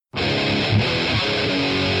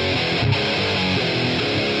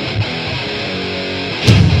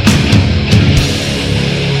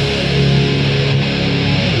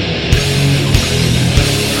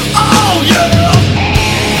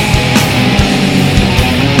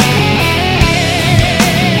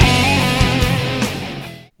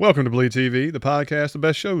Welcome to Bleed TV, the podcast, the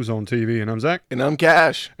best shows on TV. And I'm Zach. And I'm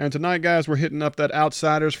Cash. And tonight, guys, we're hitting up that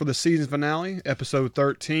Outsiders for the season finale, episode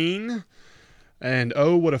 13. And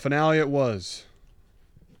oh, what a finale it was.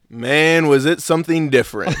 Man, was it something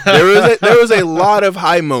different. There was a lot of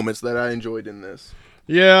high moments that I enjoyed in this.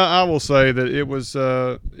 Yeah, I will say that it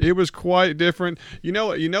was quite different. You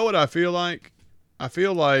know what I feel like? I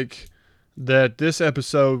feel like that this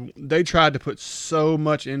episode, they tried to put so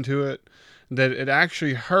much into it that it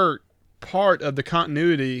actually hurt part of the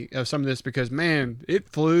continuity of some of this because, man, it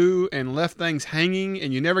flew and left things hanging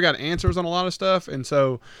and you never got answers on a lot of stuff. And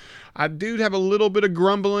so I do have a little bit of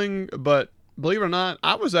grumbling, but believe it or not,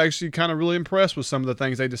 I was actually kind of really impressed with some of the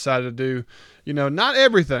things they decided to do. You know, not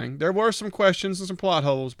everything. There were some questions and some plot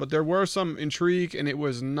holes, but there were some intrigue, and it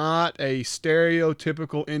was not a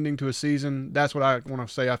stereotypical ending to a season. That's what I want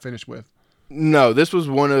to say I finished with. No, this was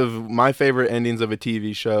one of my favorite endings of a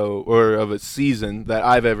TV show or of a season that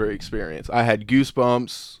I've ever experienced. I had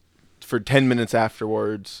goosebumps for 10 minutes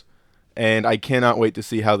afterwards, and I cannot wait to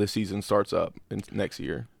see how the season starts up next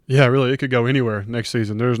year. Yeah, really, it could go anywhere next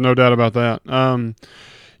season. There's no doubt about that.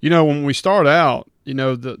 You know, when we start out, you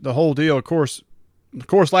know, the whole deal, of course,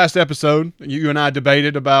 last episode, you and I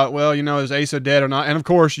debated about, well, you know, is Asa dead or not? And, of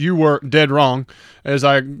course, you were dead wrong, as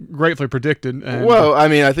I gratefully predicted. And, well, I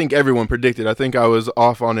mean, I think everyone predicted. I think I was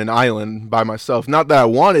off on an island by myself. Not that I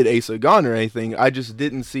wanted Asa gone or anything. I just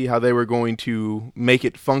didn't see how they were going to make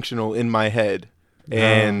it functional in my head,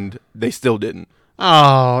 and they still didn't.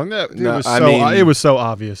 Oh, it was so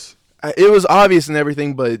obvious. It was obvious and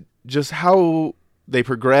everything, but just how they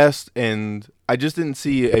progressed, and I just didn't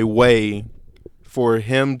see a way for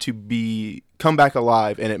him to come back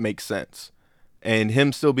alive, and it makes sense. And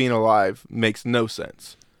him still being alive makes no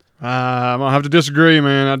sense. I'm gonna have to disagree,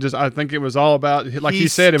 man. I think it was all about, like he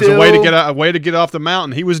said, it was a way to get off the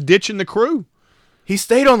mountain. He was ditching the crew. He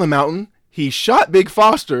stayed on the mountain. He shot Big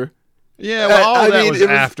Foster. Yeah, well, that was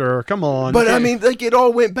after. Come on. But, I mean, like, it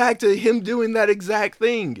all went back to him doing that exact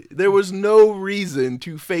thing. There was no reason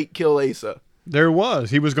to fake kill Asa. There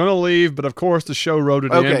was. He was going to leave, but, of course, the show wrote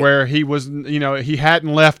it in where he was, you know, he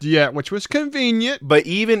hadn't left yet, which was convenient. But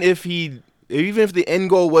even if the end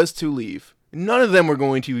goal was to leave, none of them were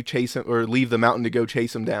going to chase him or leave the mountain to go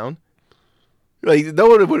chase him down. Like, no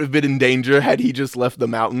one would have been in danger had he just left the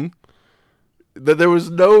mountain. That there was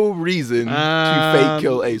no reason to fake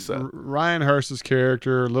kill Asa. Ryan Hurst's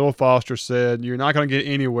character, Little Foster, said, "You're not going to get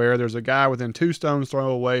anywhere. There's a guy within 2 stones throw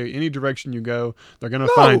away. Any direction you go, they're going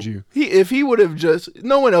to find you." If he would have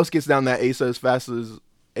no one else gets down that Asa as fast as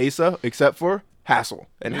Asa, except for Hassel.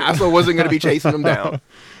 And Hassel wasn't going to be chasing him down.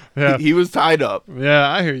 Yeah. He was tied up. Yeah,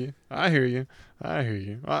 I hear you.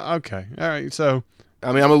 Okay. All right, so...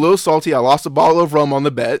 I mean, I'm a little salty. I lost a bottle of rum on the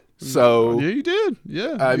bet, so... Yeah, you did.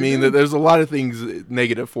 Yeah. I mean, there's a lot of things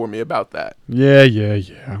negative for me about that.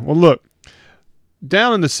 Yeah. Well, look,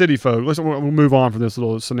 down in the city, folks, we'll move on from this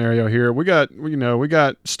little scenario here. We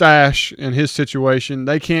got Stash and his situation.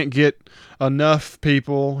 They can't get enough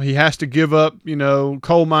people. He has to give up,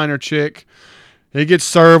 coal miner chick. He gets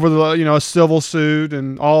served with, a civil suit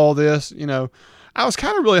and all this, I was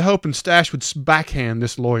kind of really hoping Stash would backhand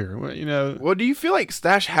this lawyer, Well, do you feel like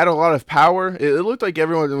Stash had a lot of power? It looked like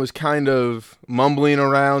everyone was kind of mumbling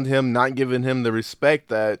around him, not giving him the respect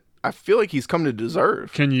that I feel like he's come to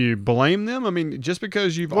deserve. Can you blame them? I mean, just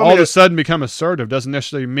because you've all of a sudden become assertive doesn't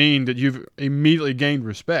necessarily mean that you've immediately gained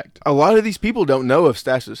respect. A lot of these people don't know of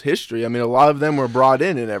Stash's history. I mean, a lot of them were brought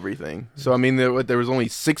in and everything. So, I mean, there was only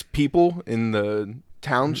 6 people in the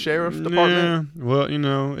town sheriff department. Yeah, well,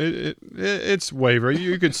 it's waiver.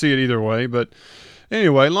 You could see it either way, but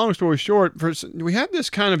anyway, long story short, we had this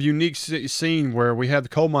kind of unique scene where we had the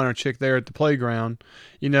coal miner chick there at the playground,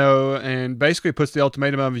 and basically puts the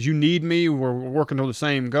ultimatum of, you need me, we're working toward the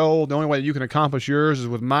same goal. The only way that you can accomplish yours is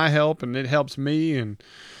with my help, and it helps me. And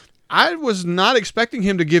I was not expecting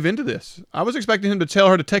him to give into this. I was expecting him to tell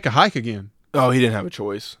her to take a hike again. Oh, he didn't have a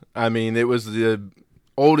choice. I mean, it was the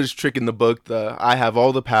oldest trick in the book, I have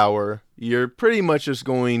all the power. You're pretty much just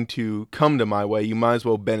going to come to my way. You might as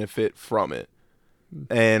well benefit from it.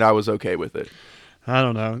 And I was okay with it. I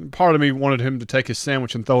don't know. Part of me wanted him to take his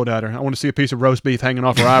sandwich and throw it at her. I want to see a piece of roast beef hanging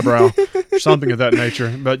off her eyebrow or something of that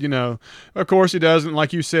nature. But, of course he doesn't.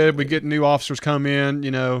 Like you said, we get new officers come in,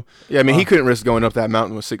 Yeah, I mean, he couldn't risk going up that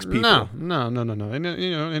mountain with 6 people. No.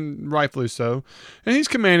 And rightfully so. And he's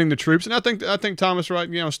commanding the troops. And I think Thomas Wright,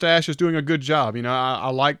 Stash is doing a good job.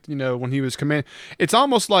 I liked, when he was commanding. It's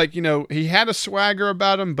almost like, he had a swagger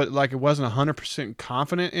about him, but like it wasn't 100%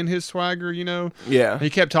 confident in his swagger, Yeah.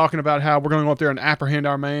 He kept talking about how we're going to go up there and apprehend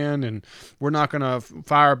our man, and we're not going to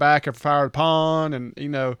fire back or fire upon. And, you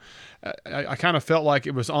know, I kind of felt like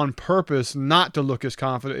it was on purpose not to look as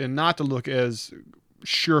confident and not to look as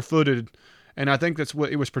sure-footed. And I think that's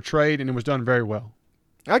what it was portrayed, and it was done very well.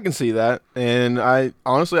 I can see that, and I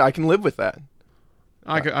can live with that.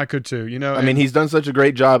 I could too, you know. I mean, he's done such a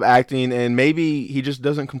great job acting, and maybe he just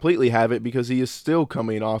doesn't completely have it because he is still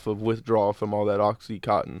coming off of withdrawal from all that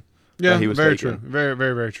Oxycontin. Yeah, he was very taking. true. Very,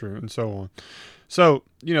 very, very true, and so on. So,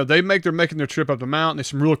 you know, they're making their trip up the mountain. There's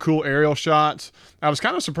some real cool aerial shots. I was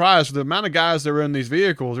kind of surprised with the amount of guys that were in these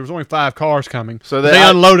vehicles. There was only 5 cars coming. So they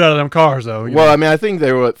unloaded out of them cars, though. Well, I mean, I think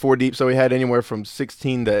they were 4 deep, so we had anywhere from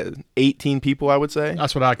 16 to 18 people, I would say.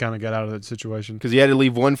 That's what I kind of got out of that situation. Because you had to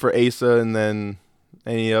leave one for Asa and then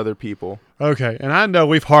any other people. Okay, and I know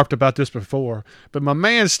we've harped about this before, but my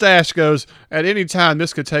man Stash goes, at any time,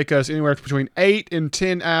 this could take us anywhere between 8 and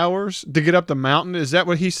 10 hours to get up the mountain. Is that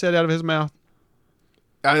what he said out of his mouth?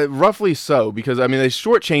 Roughly so, because, I mean, they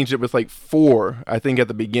shortchanged it with like 4, I think, at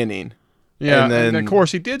the beginning. Yeah, and then, of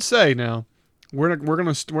course, he did say now, we're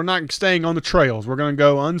not staying on the trails. We're going to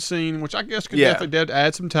go unseen, which I guess could definitely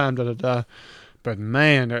add some time, But,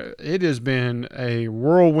 man, it has been a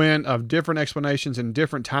whirlwind of different explanations and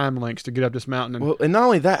different time links to get up this mountain. Well, and not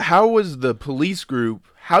only that, how was the police group,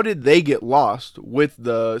 how did they get lost with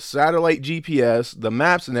the satellite GPS, the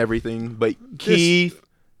maps and everything, but Keith,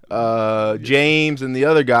 James, and the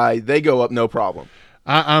other guy, they go up no problem?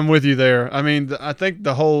 I'm with you there. I mean, I think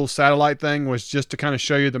the whole satellite thing was just to kind of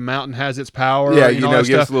show you the mountain has its power. Yeah, give us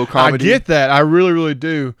a little comedy. I get that. I really, really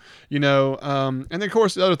do. You know, and then, of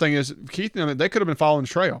course, the other thing is Keith, they could have been following the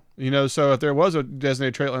trail. You know, so if there was a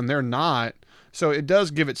designated trail and they're not, so it does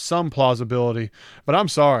give it some plausibility. But I'm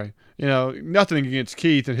sorry. You know, nothing against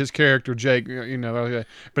Keith and his character, Jake, you know,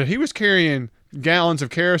 but he was carrying gallons of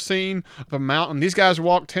kerosene up a mountain. These guys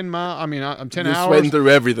walked 10 miles. I mean, 10 hours. Sweating through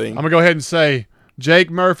everything. I'm going to go ahead and say,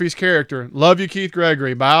 Jake Murphy's character, love you, Keith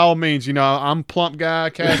Gregory. By all means, you know, I'm plump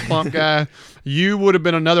guy, cash plump guy. You would have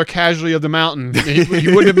been another casualty of the mountain.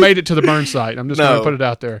 You wouldn't have made it to the burn site. I'm just going to put it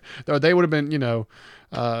out there. They would have been, you know,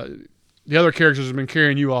 the other characters have been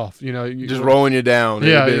carrying you off. You know, just rolling you down. Yeah,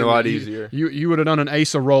 it would have been a lot easier. You would have done an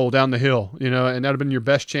Asa roll down the hill, you know, and that would have been your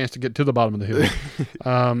best chance to get to the bottom of the hill.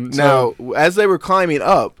 Now, as they were climbing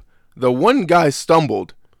up, the one guy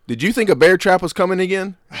stumbled. Did you think a bear trap was coming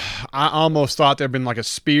again? I almost thought there'd been like a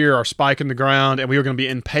spear or spike in the ground, and we were going to be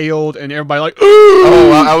impaled, and everybody like, ooh!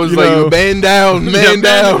 Oh, I was like, man down, man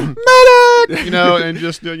down. Medic! You know, and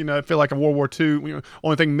just, you know, I feel like a World War II, you know,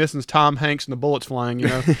 only thing missing is Tom Hanks and the bullets flying, you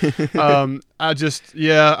know.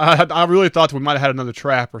 I really thought we might have had another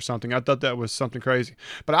trap or something. I thought that was something crazy.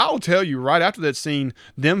 But I will tell you, right after that scene,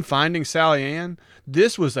 them finding Sally Ann,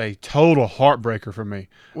 this was a total heartbreaker for me.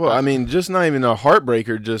 Well, I mean, just not even a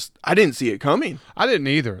heartbreaker. Just I didn't see it coming. I didn't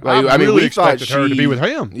either. Like, I really we expected her to be with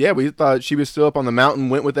him. Yeah, we thought she was still up on the mountain,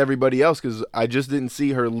 went with everybody else because I just didn't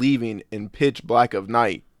see her leaving in pitch black of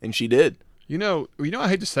night, and she did. You know, I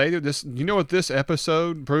hate to say this. You know what this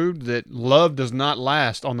episode proved? That love does not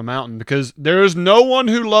last on the mountain because there is no one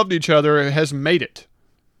who loved each other has made it.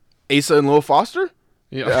 Asa and Lil Foster.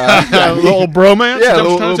 Yeah, a little bromance. Yeah, a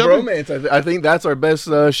little bromance. I think that's our best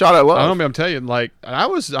shot at love. I'm telling you, like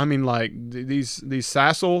these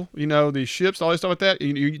Sassel, you know, these ships, all this stuff like that.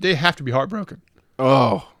 They have to be heartbroken.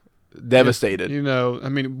 Oh, devastated. You know, I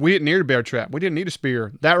mean, we didn't need a bear trap. We didn't need a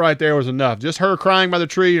spear. That right there was enough. Just her crying by the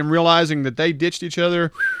tree and realizing that they ditched each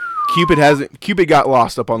other. Cupid got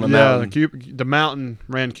lost up on the mountain. Yeah, the mountain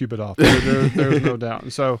ran Cupid off. There's no doubt.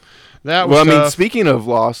 And so that was. Well, I mean, speaking of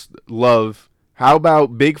lost love. How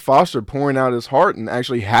about Big Foster pouring out his heart and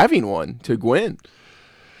actually having one to Gwen?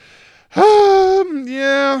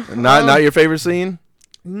 Yeah. Not your favorite scene?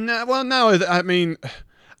 No. Well, no. I mean,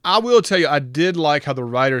 I will tell you, I did like how the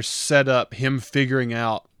writers set up him figuring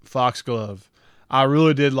out Foxglove. I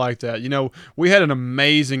really did like that. You know, we had an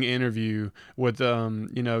amazing interview with,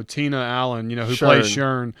 you know, Tina Allen, you know, who plays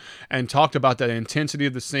Shern, and talked about that intensity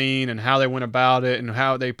of the scene and how they went about it and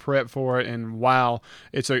how they prepped for it. And wow,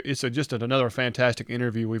 it's just another fantastic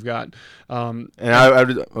interview we've got. And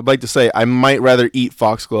I'd like to say I might rather eat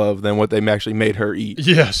Foxglove than what they actually made her eat.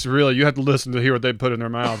 Yes, really. You have to listen to hear what they put in their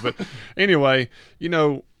mouth. But anyway, you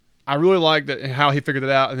know, I really like that how he figured it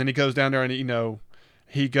out. And then he goes down there and, you know,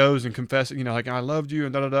 he goes and confesses, you know, like, I loved you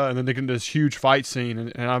and da-da-da. And then they get into this huge fight scene.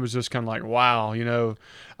 And I was just kind of like, wow, you know.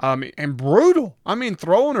 And brutal. I mean,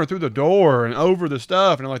 throwing her through the door and over the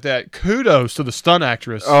stuff and like that. Kudos to the stunt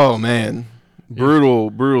actress. Oh, man.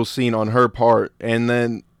 Brutal scene on her part. And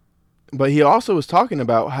then, but he also was talking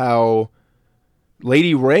about how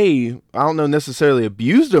Lady Ray, I don't know necessarily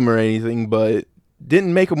abused him or anything, but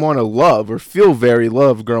didn't make him want to love or feel very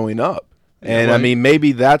loved growing up. And right. I mean,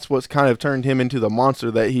 maybe that's what's kind of turned him into the monster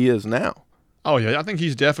that he is now. Oh yeah, I think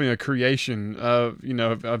he's definitely a creation of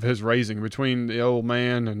of his raising between the old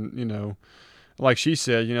man and like she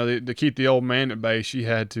said, to keep the old man at bay, she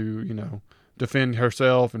had to defend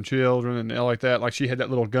herself and children and all like that. Like she had that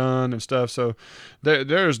little gun and stuff. So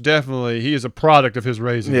there's definitely he is a product of his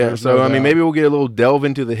raising. Yeah. There's So no I mean, doubt. maybe we'll get a little delve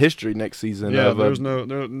into the history next season. Yeah, of, there's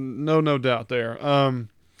no doubt there.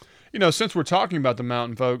 Since we're talking about the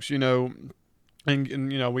mountain folks, and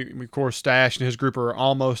we of course Stash and his group are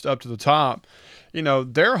almost up to the top.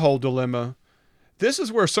 Their whole dilemma. This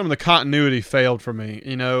is where some of the continuity failed for me,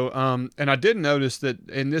 and I did notice that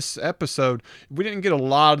in this episode, we didn't get a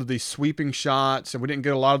lot of these sweeping shots and we didn't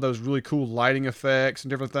get a lot of those really cool lighting effects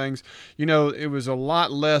and different things. It was a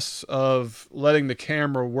lot less of letting the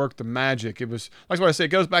camera work the magic. It was, like what I said, it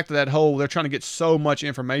goes back to that whole, they're trying to get so much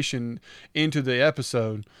information into the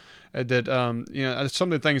episode that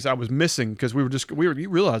some of the things I was missing because you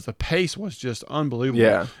realize the pace was just unbelievable.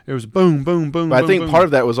 Yeah, it was boom, boom, boom. But boom, I think boom. part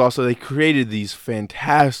of that was also they created these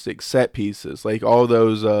fantastic set pieces, like all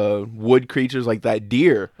those wood creatures, like that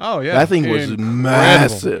deer. Oh yeah, that thing was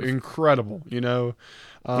massive, incredible. And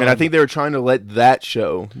I think they were trying to let that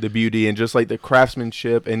show the beauty and just like the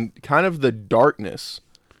craftsmanship and kind of the darkness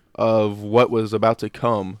of what was about to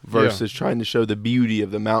come versus trying to show the beauty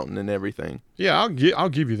of the mountain and everything. Yeah, I'll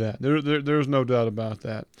give you that. There's no doubt about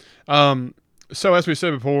that. So as we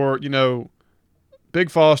said before,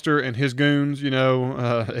 Big Foster and his goons, Ed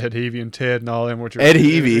Heavey and Ted and all them. Ed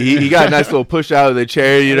Heavey, he got a nice little push out of the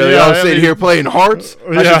chair. Yeah, y'all sitting here playing hearts.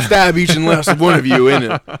 I should stab each and last one of you in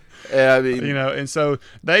it. Yeah, I mean, and so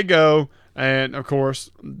they go. And of course,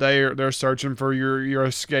 they're searching for your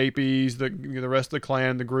escapees, the rest of the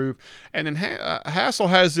clan, the group. And then Hassel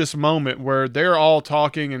has this moment where they're all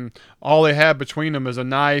talking, and all they have between them is a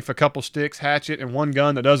knife, a couple sticks, hatchet, and one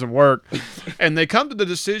gun that doesn't work. And they come to the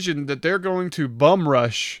decision that they're going to bum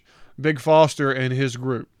rush Big Foster and his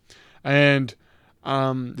group. And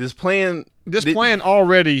this plan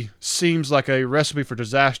already seems like a recipe for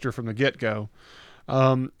disaster from the get-go.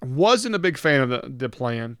 Wasn't a big fan of the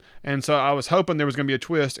plan, and so I was hoping there was going to be a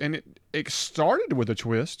twist, and it started with a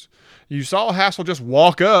twist. You saw Hassel just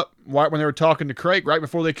walk up right when they were talking to Crake, right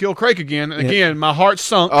before they kill Crake again. And again, my heart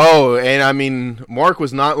sunk. Oh, and I mean, Mark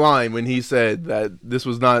was not lying when he said that this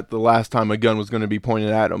was not the last time a gun was going to be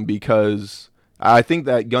pointed at him, because I think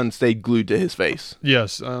that gun stayed glued to his face.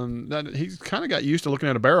 Yes, he's kind of got used to looking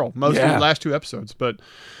at a barrel most of the last two episodes, but.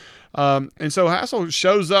 And so Hassel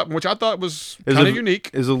shows up, which I thought was kind of unique.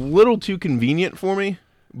 Is a little too convenient for me,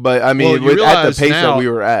 but I mean, well, at the pace that we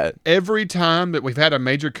were at. Every time that we've had a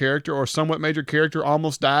major character or somewhat major character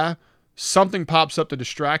almost die, something pops up to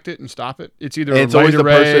distract it and stop it. It's either it's always the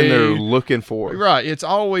person they're looking for. Right. It's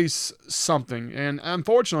always something. And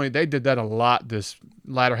unfortunately, they did that a lot this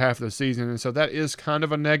latter half of the season. And so that is kind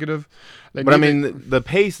of a negative. But I mean, the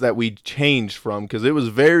pace that we changed from, because it was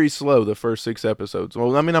very slow the first 6 episodes.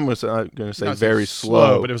 Well, I mean, I'm going to say very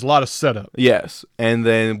slow. But it was a lot of setup. Yes. And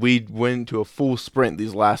then we went to a full sprint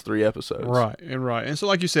these last 3 episodes. Right. And so,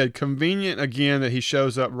 like you said, convenient again that he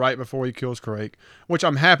shows up right before he kills Crake, which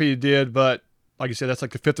I'm happy he did. But like you said, that's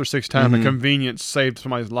like the 5th or 6th time the convenience saved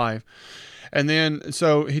somebody's life. And then,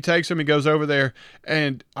 so he takes him, he goes over there,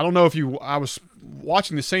 and I don't know if I was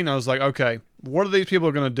watching the scene, I was like, okay, what are these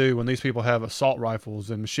people going to do when these people have assault rifles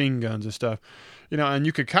and machine guns and stuff? And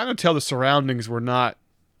you could kind of tell the surroundings were not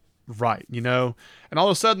right, and all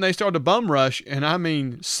of a sudden they started to bum rush, and I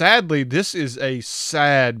mean, sadly, this is a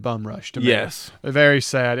sad bum rush to me. Yes. Very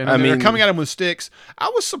sad. And they're coming at him with sticks.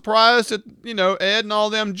 I was surprised that, Ed and all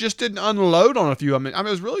them just didn't unload on a few of them. I mean,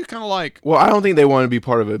 it was really kind of like... Well, I don't think they want to be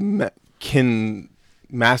part of a kin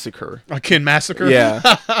massacre. A kin massacre? Yeah.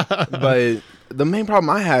 But the main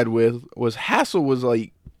problem I had was Hassel was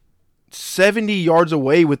like 70 yards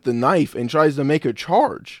away with the knife and tries to make a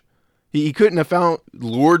charge. He couldn't have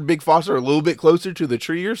lured Big Foster a little bit closer to the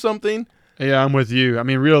tree or something. Yeah, I'm with you. I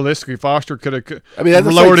mean, realistically, Foster could have that's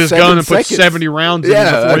lowered like his gun and put 70 rounds in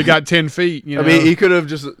before he got 10 feet. I mean, he could have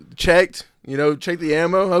just checked the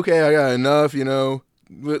ammo. Okay, I got enough,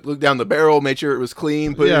 Look down the barrel, made sure it was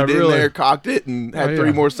clean, put it in there, cocked it, and had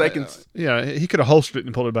 3 more seconds. Yeah, he could have holstered it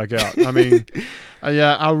and pulled it back out. I mean,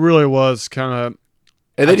 I really was kind of...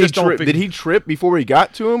 And then did he trip before he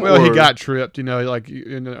got to him? Well, he got tripped, like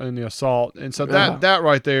in the assault. And so that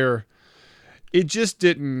right there, it just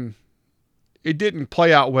didn't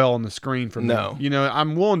play out well on the screen for me. No.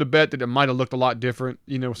 I'm willing to bet that it might have looked a lot different,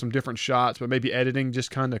 with some different shots, but maybe editing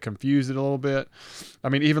just kind of confused it a little bit. I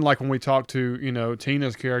mean, even like when we talked to,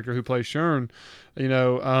 Tina's character who plays Shern,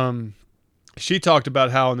 she talked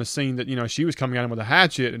about how in the scene that, she was coming at him with a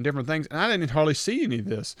hatchet and different things, and I didn't hardly see any of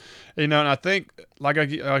this, and I think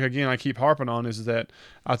again I keep harping on is that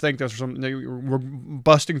I think there's we're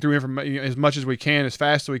busting through information as much as we can, as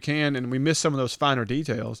fast as we can, and we miss some of those finer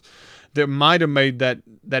details that might have made that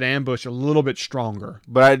ambush a little bit stronger.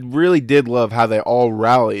 But I really did love how they all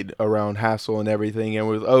rallied around Hassel and everything, and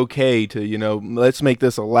was okay to let's make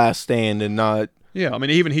this a last stand and not. Yeah, I mean,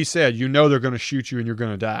 even he said, they're going to shoot you and you're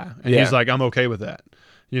going to die. And he's like, I'm okay with that.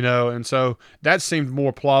 And so that seemed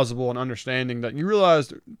more plausible and understanding that you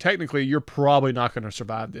realized technically you're probably not going to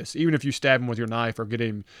survive this. Even if you stab him with your knife or get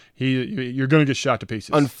him, you're going to get shot to pieces.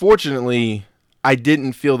 Unfortunately, I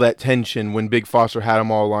didn't feel that tension when Big Foster had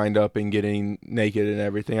them all lined up and getting naked and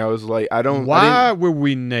everything. I was like, Why were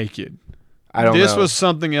we naked? I don't know. This was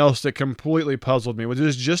something else that completely puzzled me. Was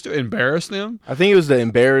this just to embarrass them? I think it was to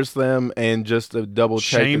embarrass them and just to double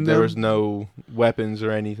check Shame that there them? was no weapons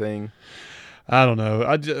or anything. I don't know.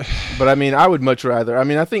 But I mean, I would much rather. I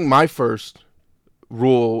mean, I think my first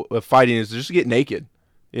rule of fighting is to just get naked.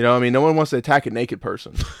 I mean, no one wants to attack a naked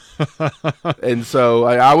person. And so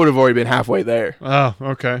I would have already been halfway there. Oh,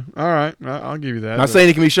 okay. All right. I'll give you that. Not saying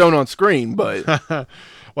it can be shown on screen, but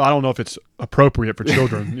well, I don't know if it's appropriate for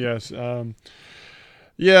children. Yes.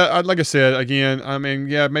 Yeah, like I said, again, I mean,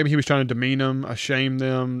 yeah, maybe he was trying to demean them, shame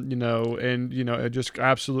them, and, just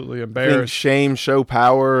absolutely I think embarrass. shame, show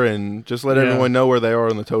power, and just let everyone know where they are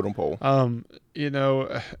on the totem pole. And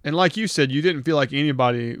like you said, you didn't feel like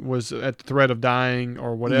anybody was at the threat of dying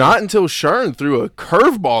or whatever. Not until Shern threw a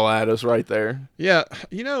curveball at us right there. Yeah,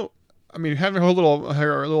 I mean, having her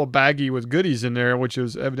little baggie with goodies in there, which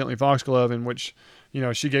is evidently Foxglove, in which,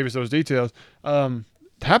 she gave us those details.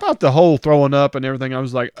 How about the whole throwing up and everything? I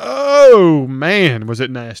was like, oh, man, was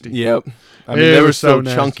it nasty. Yep. I mean, they were so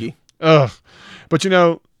chunky. Ugh. But,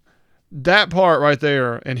 that part right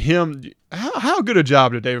there and him, how good a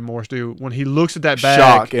job did David Morse do when he looks at that bag?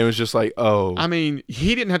 Shock. And it was just like, oh. I mean,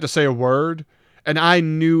 he didn't have to say a word, and I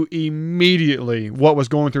knew immediately what was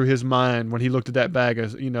going through his mind when he looked at that bag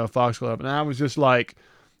as, Foxglove. And I was just like,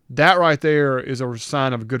 that right there is a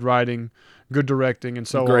sign of good writing, good directing, and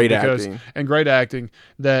so great on. Acting. And great acting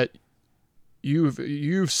that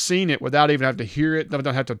you've seen it without even having to hear it, don't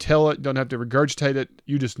have to tell it, don't have to regurgitate it.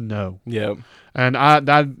 You just know. Yep. And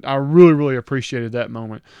I really, really appreciated that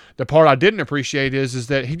moment. The part I didn't appreciate is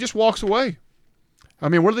that he just walks away. I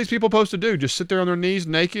mean, what are these people supposed to do? Just sit there on their knees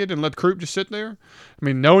naked and let Croup just sit there? I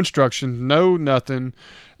mean, no instructions, no nothing.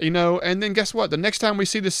 And then guess what? The next time we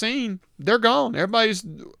see the scene, they're gone. Everybody's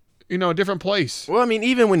a different place. Well, I mean,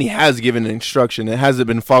 even when he has given an instruction, it hasn't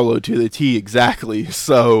been followed to the T exactly.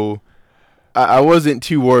 So I wasn't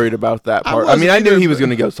too worried about that part. I mean, I knew he was going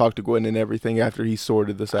to go talk to Gwen and everything after he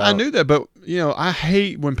sorted this out. I knew that, but, I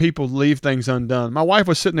hate when people leave things undone. My wife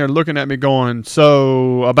was sitting there looking at me going,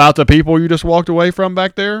 so about the people you just walked away from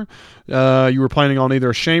back there, you were planning on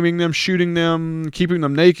either shaming them, shooting them, keeping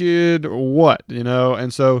them naked, or what,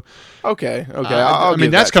 and so... Okay. I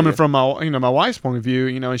mean, that's coming from my wife's point of view,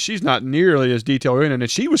 and she's not nearly as detailed oriented,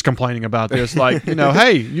 and she was complaining about this, like,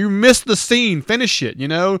 hey, you missed the scene, finish it,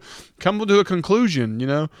 come to a conclusion,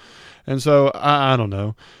 and so I don't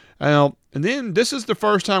know. And then this is the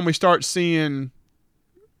first time we start seeing,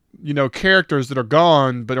 characters that are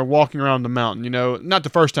gone but are walking around the mountain. Not the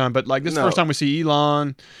first time, but like this is the first time we see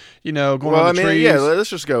Elon, going on the trees. Yeah, let's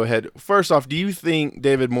just go ahead. First off, do you think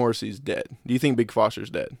David Morrissey's dead? Do you think Big Foster's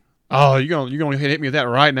dead? Oh, you're gonna hit me with that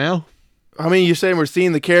right now? I mean, you're saying we're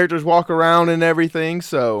seeing the characters walk around and everything,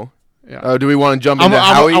 so yeah. Do we want to jump into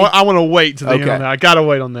Howie? I want to wait to the end on that. I gotta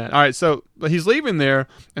wait on that. All right, so he's leaving there,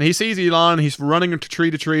 and he sees Elon. He's running to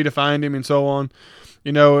tree to find him, and so on.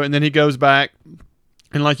 And then he goes back,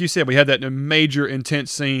 and like you said, we had that major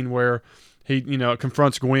intense scene where he,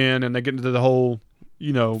 confronts Gwen, and they get into the whole,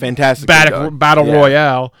 fantastic battle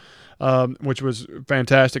royale, which was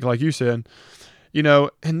fantastic, like you said.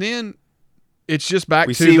 And then it's just back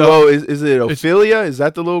we to see. Well, is it Ophelia? Is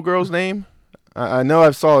that the little girl's name? I know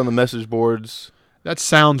I've saw in the message boards. That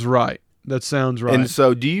sounds right. And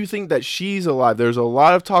so, do you think that she's alive? There's a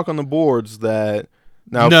lot of talk on the boards that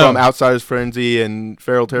from Outsiders Frenzy and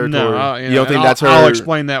Feral Territory. No, you don't think that's her? I'll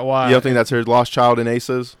explain that why. You don't think that's her lost child in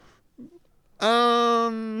Asa's? I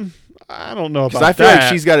don't know about that. Because I feel like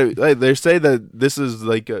she's got to. Like, they say that this is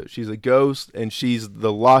like she's a ghost, and she's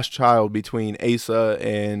the lost child between Asa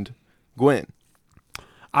and Gwen.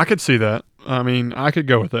 I could see that. I mean, I could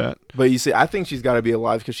go with that. But you see, I think she's got to be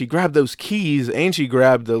alive because she grabbed those keys and she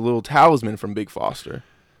grabbed the little talisman from Big Foster.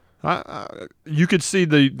 You could see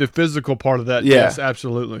the physical part of that. Yeah. Yes,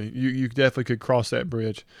 absolutely. You definitely could cross that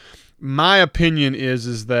bridge. My opinion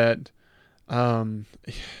is that,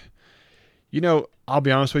 I'll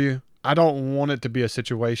be honest with you. I don't want it to be a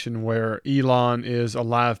situation where Elon is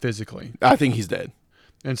alive physically. I think he's dead.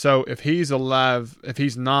 And so if he's alive, if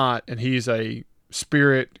he's not, and he's a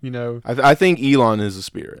spirit, I think Elon is a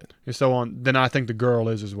spirit. and so on, then I think the girl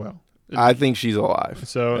is as well. I think she's alive.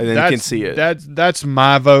 So And then you can see it. That's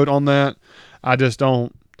my vote on that. I just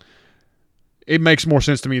don't. It makes more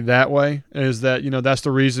sense to me that way. Is that that's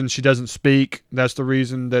the reason she doesn't speak. That's the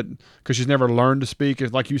reason because she's never learned to speak.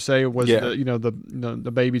 If, like you say, it was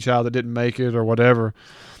the baby child that didn't make it or whatever.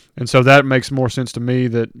 And so that makes more sense to me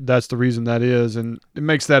that's the reason that is. And it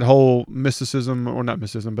makes that whole mysticism, or not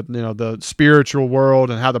mysticism, but the spiritual world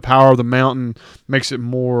and how the power of the mountain makes it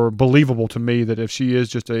more believable to me that if she is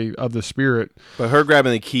just of the spirit. But her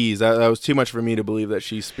grabbing the keys, that was too much for me to believe that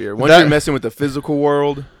she's spirit. Once you're messing with the physical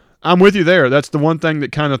world, I'm with you there. That's the one thing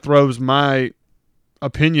that kind of throws my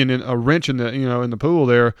opinion in a wrench in the in the pool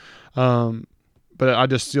there. But I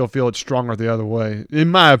just still feel it's stronger the other way, in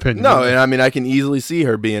my opinion. No, and I mean, I can easily see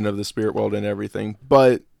her being of the spirit world and everything.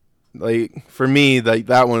 But, for me,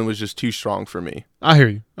 that one was just too strong for me. I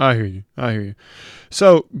hear you.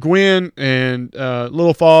 So, Gwen and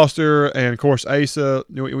Little Foster and, of course, Asa,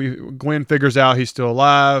 Gwen figures out he's still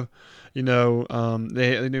alive. We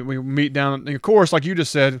meet down. And, of course, like you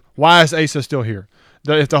just said, why is Asa still here?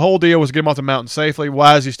 If the whole deal was to get him off the mountain safely,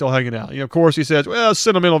 why is he still hanging out? Of course he says, well,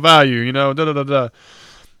 sentimental value, The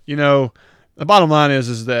bottom line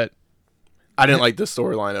is that I didn't like this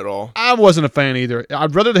storyline at all. I wasn't a fan either.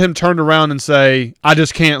 I'd rather him turn around and say, I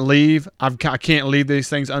just can't leave. I can't leave these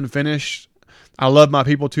things unfinished. I love my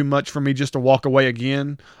people too much for me just to walk away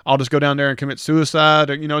again. I'll just go down there and commit suicide.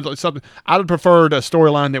 Or, something. I would have preferred a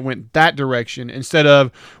storyline that went that direction instead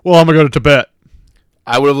of, well, I'm going to go to Tibet.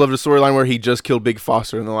 I would have loved a storyline where he just killed Big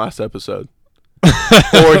Foster in the last episode.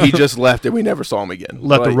 Or he just left and we never saw him again.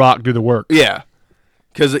 Let the rock do the work. Yeah.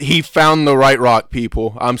 Because he found the right rock,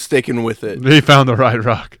 people. I'm sticking with it. He found the right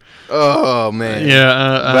rock. Oh, man.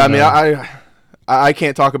 Yeah. But I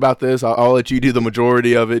can't talk about this. I'll let you do the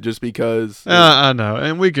majority of it just because. I know.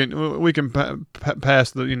 And we can pass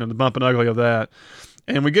the bump and ugly of that.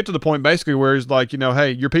 And we get to the point basically where he's like,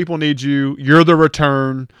 hey, your people need you. You're the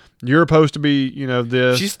return. You're supposed to be,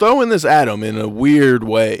 this. She's throwing this at him in a weird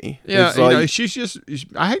way. Yeah, she's just,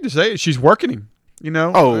 I hate to say it, she's working him.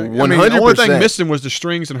 Oh, 100%. The only thing missing was the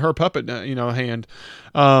strings in her puppet, hand.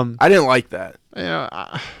 I didn't like that.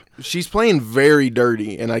 Yeah. She's playing very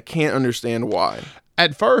dirty, and I can't understand why.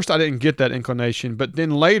 At first, I didn't get that inclination, but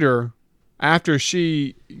then later, after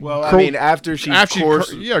she... after she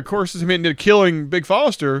courses him into killing Big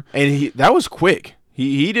Foster. And that was quick.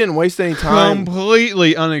 He didn't waste any time.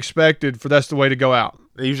 Completely unexpected for that's the way to go out.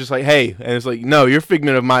 He was just like, hey. And it's like, no, you're a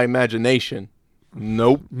figment of my imagination.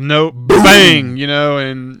 Nope. Bang,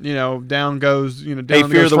 and, down goes, down hey, Fear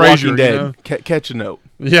goes the Frazier, Walking Dead. Catch a note.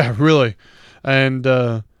 Yeah, really. And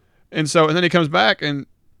then he comes back and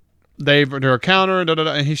they're a counter,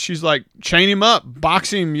 and she's like, chain him up,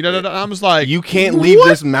 box him, I was like, you can't leave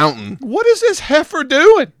this mountain. What is this heifer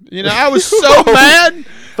doing? I was so mad.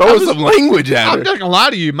 Throw some language at her. I'm not gonna lie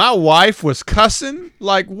to you. My wife was cussing.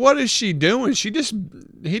 Like, what is she doing? He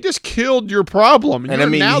just killed your problem.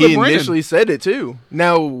 And he initially said it too.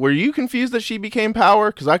 Now, were you confused that she became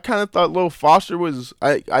power? Because I kind of thought little Foster was.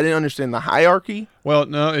 I didn't understand the hierarchy. Well,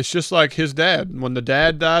 no, it's just like his dad. When the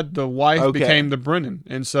dad died, the wife became the Brennan,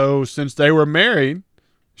 and so since they were married,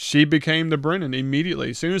 she became the Brennan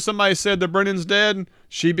immediately. As soon as somebody said the Brennan's dead,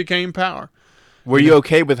 she became power. Were you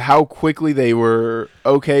okay with how quickly they were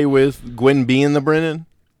okay with Gwen being the Brennan?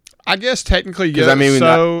 I guess technically, yes.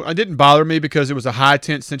 It didn't bother me because it was a high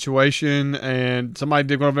tense situation, and somebody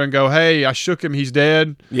did go over and go, "Hey, I shook him. He's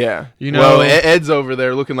dead." Yeah, Well, Ed's over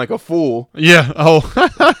there looking like a fool. Yeah. Oh,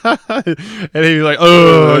 and he was like,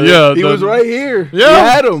 "Oh, yeah." He was right here.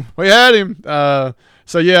 Yeah, we had him.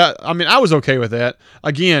 So yeah, I was okay with that.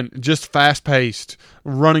 Again, just fast paced,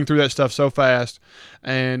 running through that stuff so fast.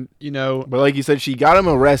 And, But like you said, she got him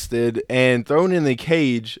arrested and thrown in the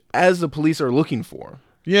cage as the police are looking for him.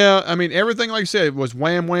 Yeah, everything, like I said, was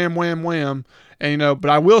wham, wham, wham, wham. And, but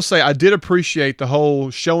I will say I did appreciate the whole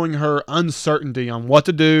showing her uncertainty on what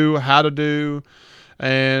to do, how to do,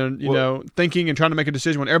 and, thinking and trying to make a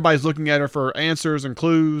decision when everybody's looking at her for answers and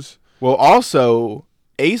clues. Well, also,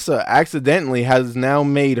 Asa accidentally has now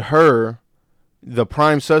made her the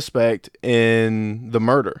prime suspect in the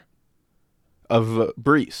murder of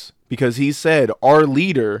Brees, because he said our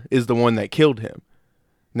leader is the one that killed him.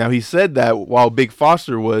 Now, he said that while Big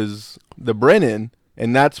Foster was the Brennan,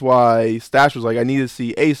 and that's why Stash was like, I need to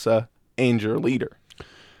see Asa and your leader.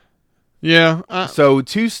 Yeah. So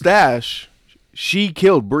to Stash, she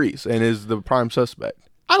killed Brees and is the prime suspect.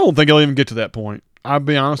 I don't think it'll even get to that point. I'll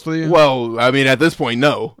be honest with you. Well, I mean, at this point,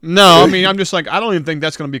 no. No, I mean, I'm just like, I don't even think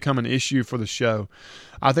that's going to become an issue for the show.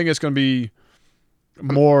 I think it's going to be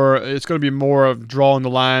more of drawing the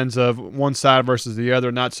lines of one side versus the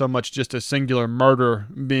other, not so much just a singular murder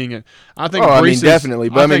being it. I think definitely,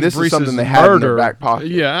 but I mean, this is something they had in their back pocket.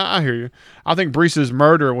 Yeah, I hear you. I think Brees's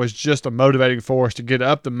murder was just a motivating force to get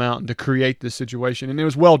up the mountain to create this situation, and it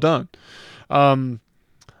was well done.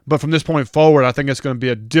 But from this point forward, I think it's going to be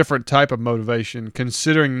a different type of motivation,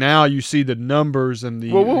 considering now you see the numbers and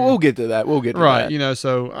the. Well, we'll get to that. We'll get to that. Right,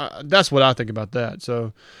 so that's what I think about that.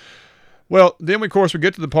 So, well, then of course we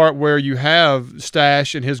get to the part where you have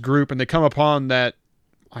Stash and his group, and they come upon that.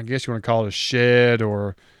 I guess you want to call it a shed,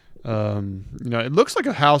 or it looks like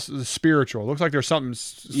a house, spiritual. It looks like there's something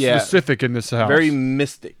specific in this house. Very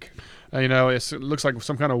mystic. It looks like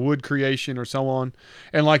some kind of wood creation or so on.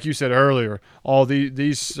 And like you said earlier, all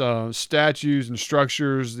these statues and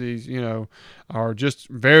structures, are just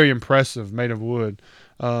very impressive, made of wood.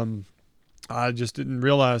 I just didn't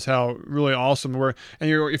realize how really awesome they were. And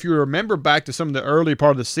if you remember back to some of the early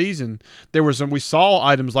part of the season, we saw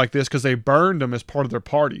items like this because they burned them as part of their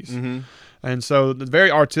parties. Mm-hmm. And so the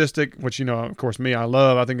very artistic, which, of course, I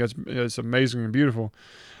love. I think it's amazing and beautiful.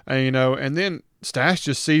 And then Stash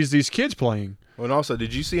just sees these kids playing. Well, and also,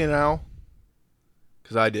 did you see an owl?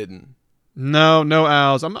 Because I didn't. No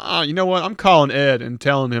owls. You know what? I'm calling Ed and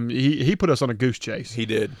telling him he put us on a goose chase. He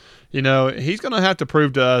did. He's going to have to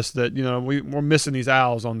prove to us that we're missing these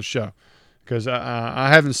owls on the show, because I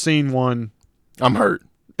haven't seen one. I'm hurt.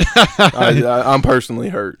 I'm personally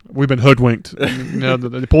hurt. We've been hoodwinked.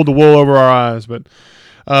 They pulled the wool over our eyes, but.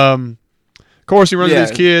 Of course, he runs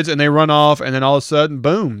these kids, and they run off, and then all of a sudden,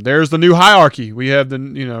 boom! There's the new hierarchy. We have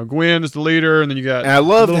Gwen is the leader, and then you got. And I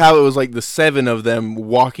loved how it was like the 7 of them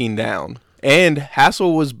walking down, and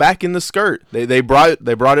Hassel was back in the skirt. They brought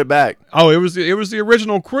it back. Oh, it was the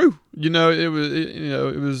original crew. It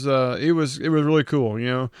was really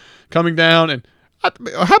cool. Coming down, and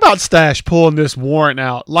how about Stash pulling this warrant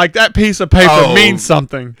out? Like, that piece of paper means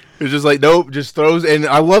something. It was just like, nope, just throws. And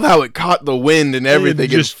I love how it caught the wind and everything.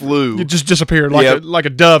 It just flew. It just disappeared like a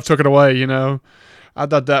dove took it away. I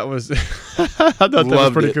thought that was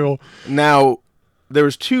pretty cool. Now, there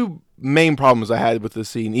was 2 main problems I had with this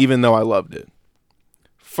scene, even though I loved it.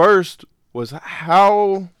 First was,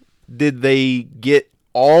 how did they get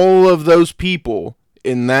all of those people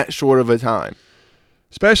in that short of a time?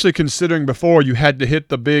 Especially considering before you had to hit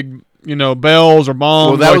the big, bells or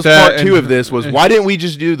bombs. Well, that was part 2 of this. Was why didn't we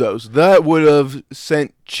just do those? That would have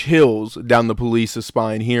sent chills down the police's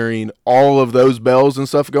spine hearing all of those bells and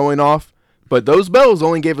stuff going off. But those bells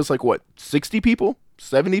only gave us 60 people,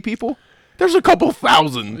 70 people. There's a couple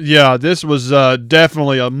thousand. Yeah, this was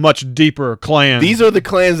definitely a much deeper clan. These are the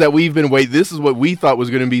clans that we've been waiting. This is what we thought was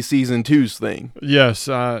going to be season 2's thing. Yes,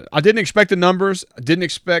 I didn't expect the numbers. I didn't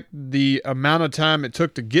expect the amount of time it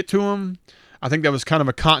took to get to them. I think that was kind of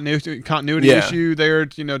a continuity issue there,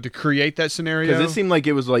 to create that scenario. Because it seemed like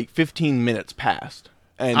it was 15 minutes past.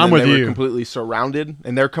 And I'm with you. They were completely surrounded,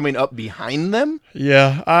 and they're coming up behind them.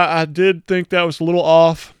 Yeah, I did think that was a little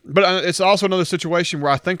off. But it's also another situation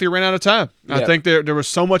where I think they ran out of time. Yeah. I think there was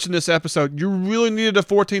so much in this episode. You really needed a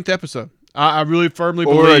 14th episode. I really firmly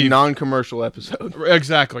believe. Or a non-commercial episode.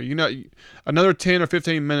 Exactly. Another 10 or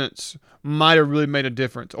 15 minutes might have really made a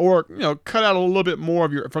difference. Or, cut out a little bit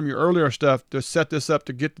more from your earlier stuff to set this up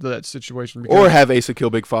to get to that situation. Or have Asa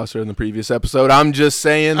kill Big Foster in the previous episode. I'm just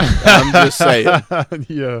saying.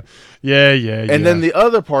 Yeah. And then the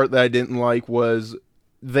other part that I didn't like was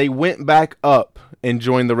they went back up and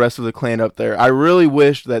joined the rest of the clan up there. I really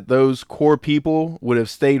wish that those core people would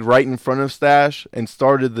have stayed right in front of Stash and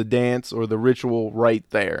started the dance or the ritual right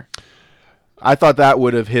there. I thought that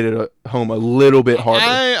would have hit it home a little bit harder.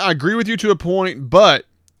 I agree with you to a point, but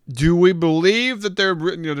do we believe that their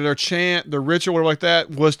chant, their ritual, or like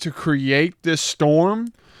that, was to create this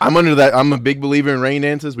storm? I'm under that. I'm a big believer in rain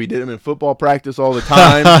dances. We did them in football practice all the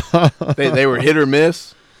time. they were hit or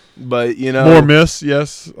miss, but more miss.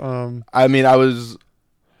 Yes.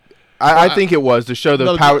 I think it was to show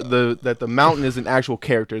the power that the mountain is an actual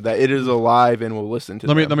character, that it is alive and will listen to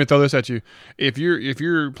them. Let me throw this at you. If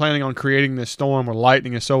you're planning on creating this storm or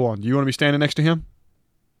lightning and so on, do you want to be standing next to him?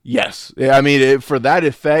 Yes. For that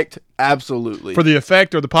effect, absolutely. For the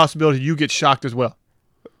effect or the possibility you get shocked as well.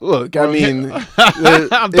 Look, I'm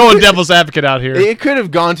throwing devil's advocate out here. It could have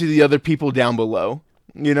gone to the other people down below.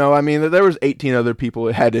 You know, I mean, there was 18 other people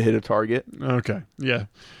that had to hit a target. Okay, yeah.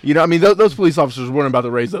 You know, I mean, those police officers weren't about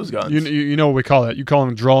to raise those guns. You know what we call that? You call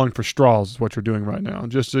them drawing for straws is what you're doing right now,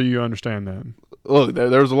 just so you understand that. Look,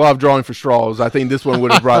 there was a lot of drawing for straws. I think this one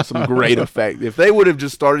would have brought some great effect. If they would have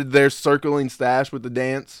just started their circling Stash with the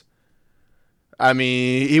dance, I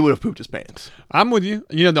mean, he would have pooped his pants. I'm with you.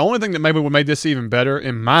 You know, the only thing that maybe would make this even better,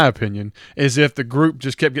 in my opinion, is if the group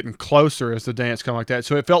just kept getting closer as the dance come like that.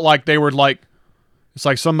 So it felt like they were like, it's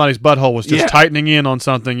like somebody's butthole was just tightening in on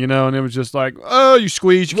something, you know, and it was just like, oh, you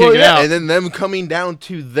squeeze, you can't get out. And then them coming down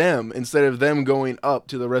to them instead of them going up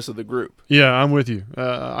to the rest of the group. Yeah, I'm with you.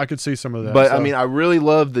 I could see some of that. But, I mean, I really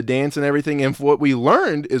love the dance and everything. And what we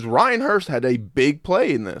learned is Ryan Hurst had a big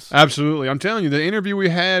play in this. Absolutely. I'm telling you, the interview we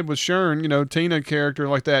had with Shern, you know, Tina character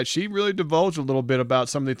like that, she really divulged a little bit about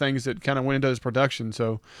some of the things that kind of went into his production.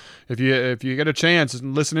 So if you get a chance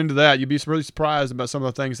and listen into that, you'd be really surprised about some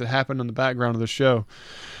of the things that happened in the background of the show.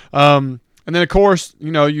 And then, of course,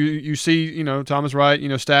 you know, you see, you know, Thomas Wright, you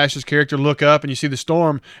know, Stash's character look up and you see the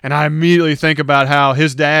storm, and I immediately think about how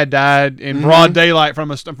his dad died in broad daylight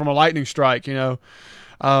from a lightning strike. You know,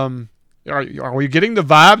 are we getting the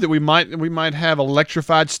vibe that we might have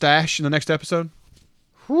electrified Stash in the next episode?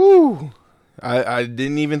 Whew. I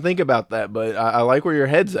didn't even think about that, but I like where your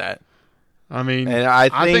head's at. I mean, and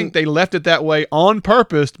I think they left it that way on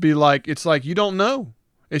purpose to be like, it's like you don't know.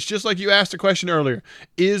 It's just like you asked the question earlier.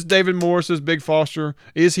 Is David Morris's Big Foster,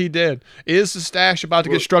 is he dead? Is the Stash about to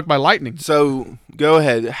get struck by lightning? So, go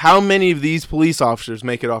ahead. How many of these police officers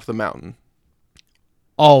make it off the mountain?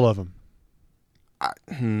 All of them.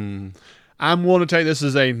 I'm willing to tell you this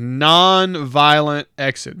is a non-violent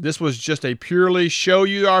exit. This was just a purely show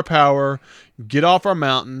you our power, get off our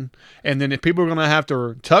mountain, and then if people are going to have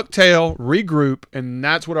to tuck tail, regroup, and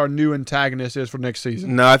that's what our new antagonist is for next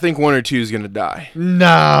season. No, I think 1 or 2 is going to die.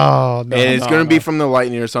 No. And it's going to be from the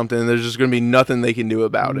lightning or something, and there's just going to be nothing they can do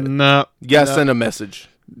about it. No. You got to send a message.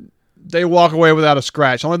 They walk away without a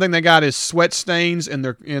scratch. The only thing they got is sweat stains in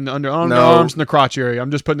their underarms and the crotch area.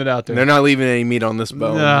 I'm just putting it out there. They're not leaving any meat on this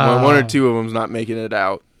bone. No. 1 or 2 of them's not making it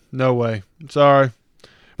out. No way. Sorry.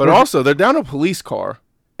 But also, they're down a police car.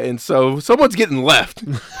 And so someone's getting left.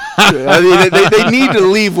 I mean, they need to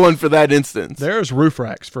leave one for that instance. There's roof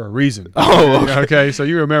racks for a reason. Oh, okay. So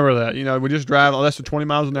you remember that. You know, we just drive less than 20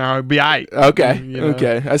 miles an hour. It'd be all right. Okay. You know?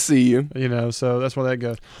 Okay. I see you. You know, so that's where that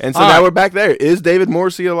goes. And so now we're back there. Is David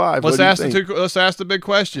Morrissey alive? Let's ask the big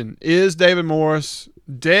question. Is David Morris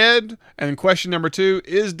dead? And question number 2,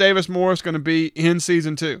 is David Morris going to be in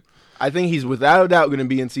season 2? I think he's without a doubt going to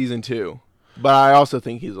be in season 2. But I also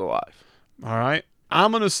think he's alive. All right.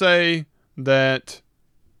 I'm going to say that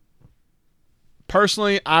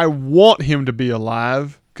personally, I want him to be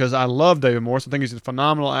alive because I love David Morris. I think he's a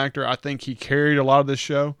phenomenal actor. I think he carried a lot of this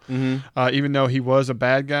show, even though he was a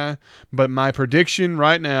bad guy. But my prediction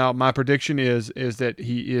right now, is that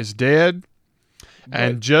he is dead.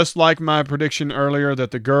 And just like my prediction earlier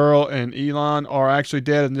that the girl and Elon are actually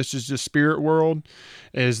dead and this is just spirit world,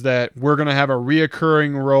 is that we're going to have a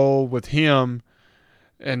reoccurring role with him,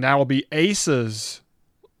 and that will be Asa's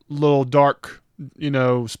little dark, you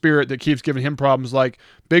know, spirit that keeps giving him problems. Like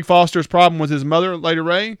Big Foster's problem with his mother, Lady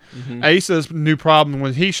Ray, Asa's new problem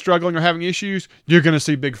when he's struggling or having issues, you're going to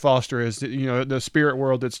see Big Foster as, you know, the spirit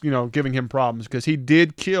world that's, you know, giving him problems because he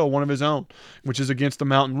did kill one of his own, which is against the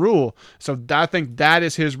mountain rule. So I think that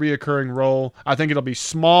is his reoccurring role. I think it'll be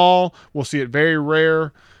small. We'll see it very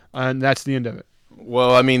rare, and that's the end of it.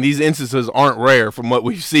 Well, I mean, these instances aren't rare from what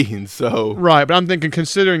we've seen, so... Right, but I'm thinking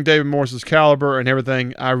considering David Morris's caliber and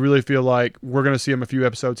everything, I really feel like we're going to see him a few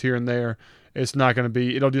episodes here and there. It's not going to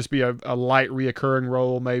be... It'll just be a light reoccurring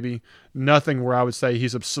role, maybe. Nothing where I would say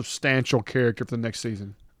he's a substantial character for the next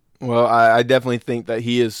season. Well, I definitely think that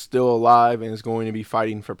he is still alive and is going to be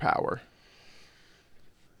fighting for power.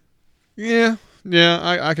 Yeah,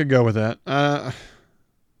 I could go with that.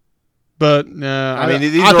 But I mean,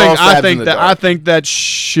 these are all stabs in the dark. I think that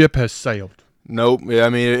ship has sailed. Nope. I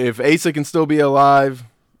mean, if Asa can still be alive,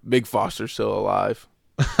 Big Foster's still alive.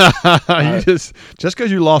 Just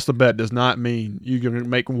because you lost a bet does not mean you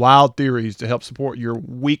can make wild theories to help support your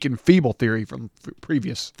weak and feeble theory from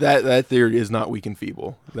previous. That theory is not weak and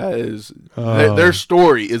feeble. That is their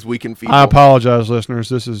story is weak and feeble. I apologize, listeners.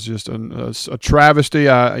 This is just a travesty.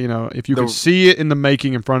 If you could see it in the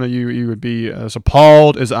making in front of you, you would be as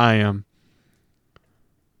appalled as I am.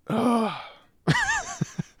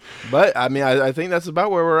 But I mean, I think that's about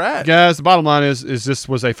where we're at. Guys, the bottom line is this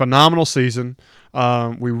was a phenomenal season.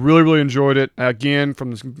 We really, really enjoyed it. Again,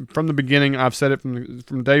 from the beginning, I've said it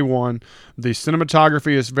from day one. The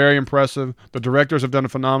cinematography is very impressive. The directors have done a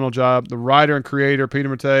phenomenal job. The writer and creator, Peter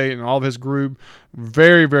Mattei, and all of his group,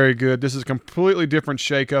 very, very good. This is a completely different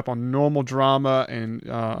shakeup on normal drama and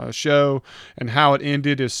a show, and how it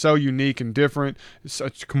ended is so unique and different. It's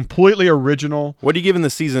completely original. What are you giving the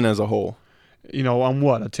season as a whole? On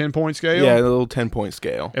what, a 10-point scale? Yeah, a little 10-point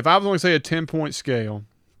scale. If I was going to say a 10-point scale,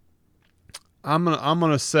 I'm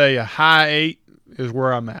gonna say a high 8 is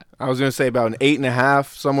where I'm at. I was gonna say about an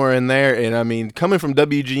 8.5, somewhere in there. And I mean, coming from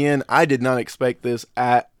WGN, I did not expect this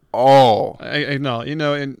at all. No,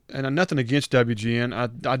 and nothing against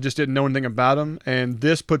WGN. I just didn't know anything about them, and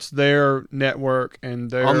this puts their network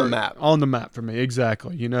and their On the map. On the map for me,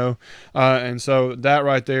 exactly. And so that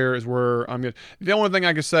right there is where I'm good. The only thing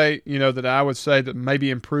I could say, that I would say that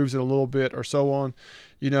maybe improves it a little bit or so on.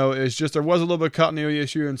 It's just there was a little bit of continuity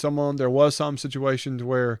issue in there was some situations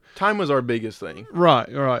where time was our biggest thing. Right.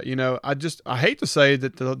 I hate to say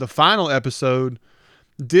that the final episode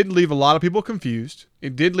did leave a lot of people confused.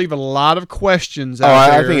 It did leave a lot of questions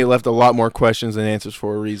out there. I think it left a lot more questions than answers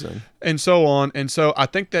for a reason. And so on. And so I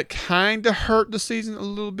think that kind of hurt the season a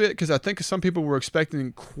little bit, because I think some people were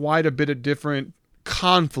expecting quite a bit of different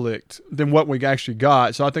conflict than what we actually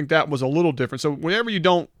got. So I think that was a little different. So whenever you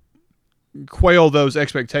don't quail those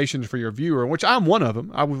expectations for your viewer, which I'm one of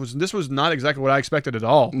them. This was not exactly what I expected at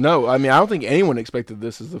all. No, I mean, I don't think anyone expected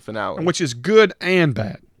this as the finale. Which is good and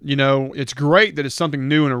bad. It's great that it's something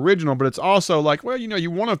new and original, but it's also like, well, you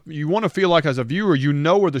want to feel like as a viewer,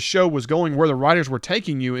 where the show was going, where the writers were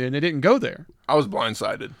taking you, and it didn't go there. I was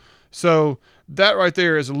blindsided. So that right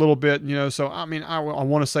there is a little bit, so I mean, I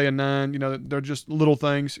want to say a 9. They're just little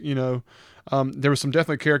things, there were some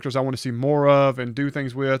definitely characters I want to see more of and do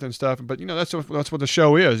things with and stuff. But, that's what the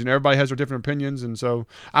show is. Everybody has their different opinions. And so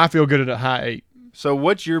I feel good at a high 8. So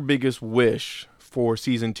what's your biggest wish for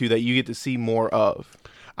season 2 that you get to see more of?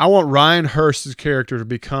 I want Ryan Hurst's character to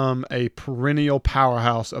become a perennial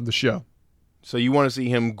powerhouse of the show. So you want to see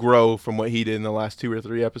him grow from what he did in the last 2 or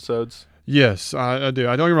 3 episodes? Yes, I do.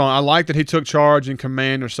 I don't get me wrong. I like that he took charge and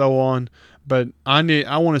command or so on. But I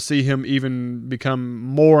want to see him even become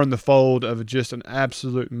more in the fold of just an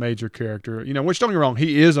absolute major character. Which, don't get me wrong,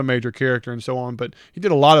 he is a major character and so on, but he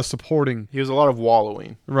did a lot of supporting. He was a lot of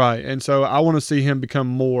wallowing. Right, and so I want to see him become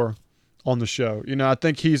more on the show. I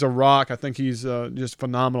think he's a rock. I think he's just a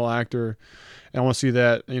phenomenal actor. And I want to see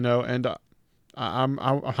that, and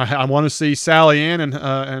I want to see Sally Ann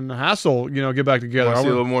and Hassel, get back together. Want to see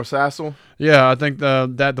a little more Sassel? Yeah, I think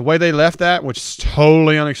that the way they left that, which is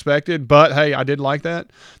totally unexpected, but hey, I did like that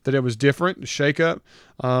it was different, shake up.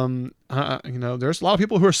 There's a lot of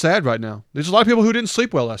people who are sad right now. There's a lot of people who didn't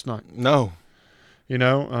sleep well last night. No.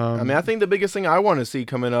 I mean, I think the biggest thing I want to see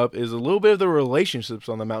coming up is a little bit of the relationships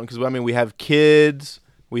on the mountain, because I mean, we have kids,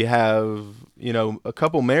 we have a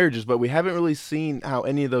couple marriages, but we haven't really seen how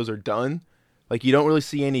any of those are done. Like, you don't really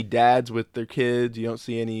see any dads with their kids. You don't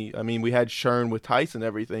see any. I mean, we had Shern with Tyson and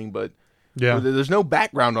everything, but yeah, there's no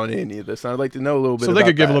background on any of this. And I'd like to know a little bit. So they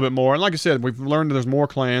could give a little bit more. And like I said, we've learned that there's more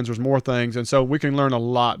clans, there's more things, and so we can learn a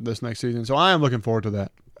lot this next season. So I am looking forward to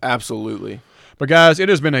that. Absolutely. But guys, it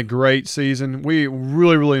has been a great season. We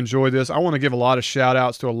really, really enjoyed this. I want to give a lot of shout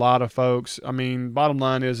outs to a lot of folks. I mean, bottom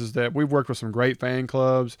line is that we've worked with some great fan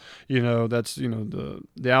clubs. That's, the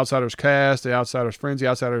Outsiders cast, the Outsiders Friends, the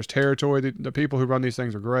Outsiders Territory. The people who run these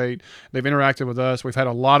things are great. They've interacted with us. We've had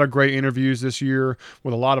a lot of great interviews this year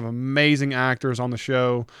with a lot of amazing actors on the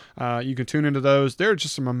show. You can tune into those. They're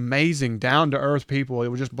just some amazing, down-to-earth people. It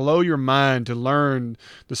would just blow your mind to learn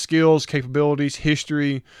the skills, capabilities,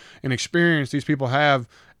 history, and experience these people have,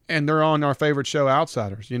 and they're on our favorite show,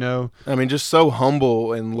 Outsiders. I mean, just so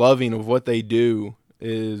humble and loving of what they do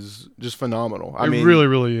is just phenomenal. I mean, really,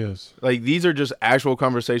 really is. Like, these are just actual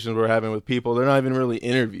conversations we're having with people. They're not even really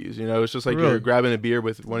interviews. It's just like you're grabbing a beer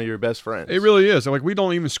with one of your best friends. It really is. Like, we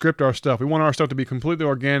don't even script our stuff. We want our stuff to be completely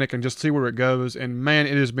organic and just see where it goes. And man,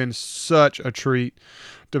 it has been such a treat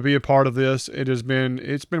to be a part of this. It's been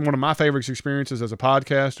one of my favorite experiences as a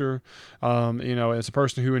podcaster, as a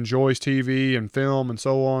person who enjoys TV and film and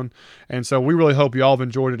so on. And so we really hope y'all have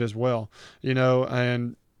enjoyed it as well,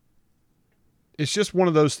 and it's just one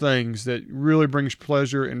of those things that really brings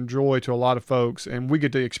pleasure and joy to a lot of folks, and we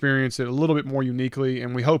get to experience it a little bit more uniquely,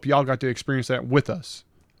 and we hope y'all got to experience that with us.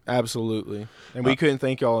 Absolutely. And we couldn't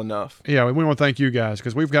thank y'all enough. Yeah, we want to thank you guys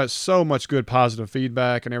because we've got so much good positive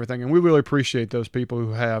feedback and everything, and we really appreciate those people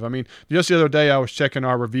who have. I mean, just the other day I was checking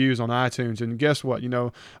our reviews on iTunes, and guess what?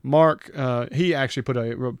 Mark, he actually put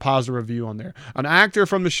a positive review on there. An actor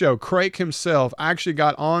from the show, Craig himself, actually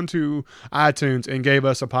got onto iTunes and gave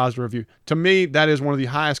us a positive review. To me, that is one of the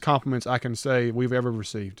highest compliments I can say we've ever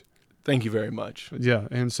received. Thank you very much. Yeah,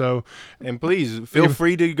 and so... And please, feel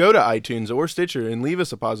free to go to iTunes or Stitcher and leave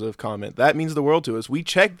us a positive comment. That means the world to us. We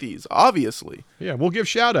check these, obviously. Yeah, we'll give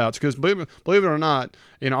shout-outs because, believe it or not,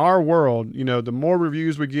 in our world, the more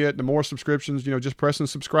reviews we get, the more subscriptions, just press and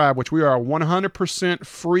subscribe, which we are 100%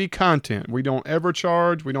 free content. We don't ever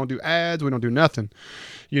charge. We don't do ads. We don't do nothing.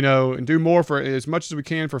 And do more for as much as we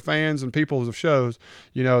can for fans and people of shows.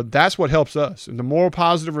 That's what helps us. And the more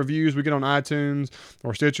positive reviews we get on iTunes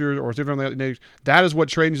or Stitcher or different, that is what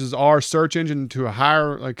changes our search engine to a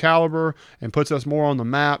higher caliber and puts us more on the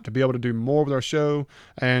map to be able to do more with our show.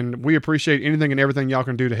 And we appreciate anything and everything y'all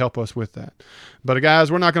can do to help us with that. But guys,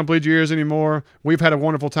 we're not going to bleed your ears anymore. We've had a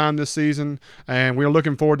wonderful time this season, and we're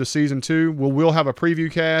looking forward to season 2. We'll have a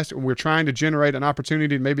preview cast, and we're trying to generate an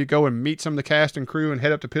opportunity to maybe go and meet some of the cast and crew and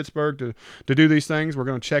head up to Pittsburgh to do these things. We're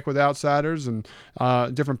going to check with outsiders and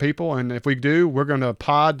different people, and if we do, we're going to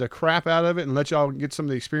pod the crap out of it and let y'all get some of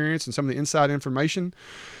the experience and some of the inside information.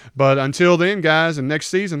 But until then, guys, and next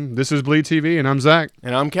season, this is Bleed TV, and I'm Zach.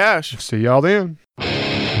 And I'm Cash. See y'all then.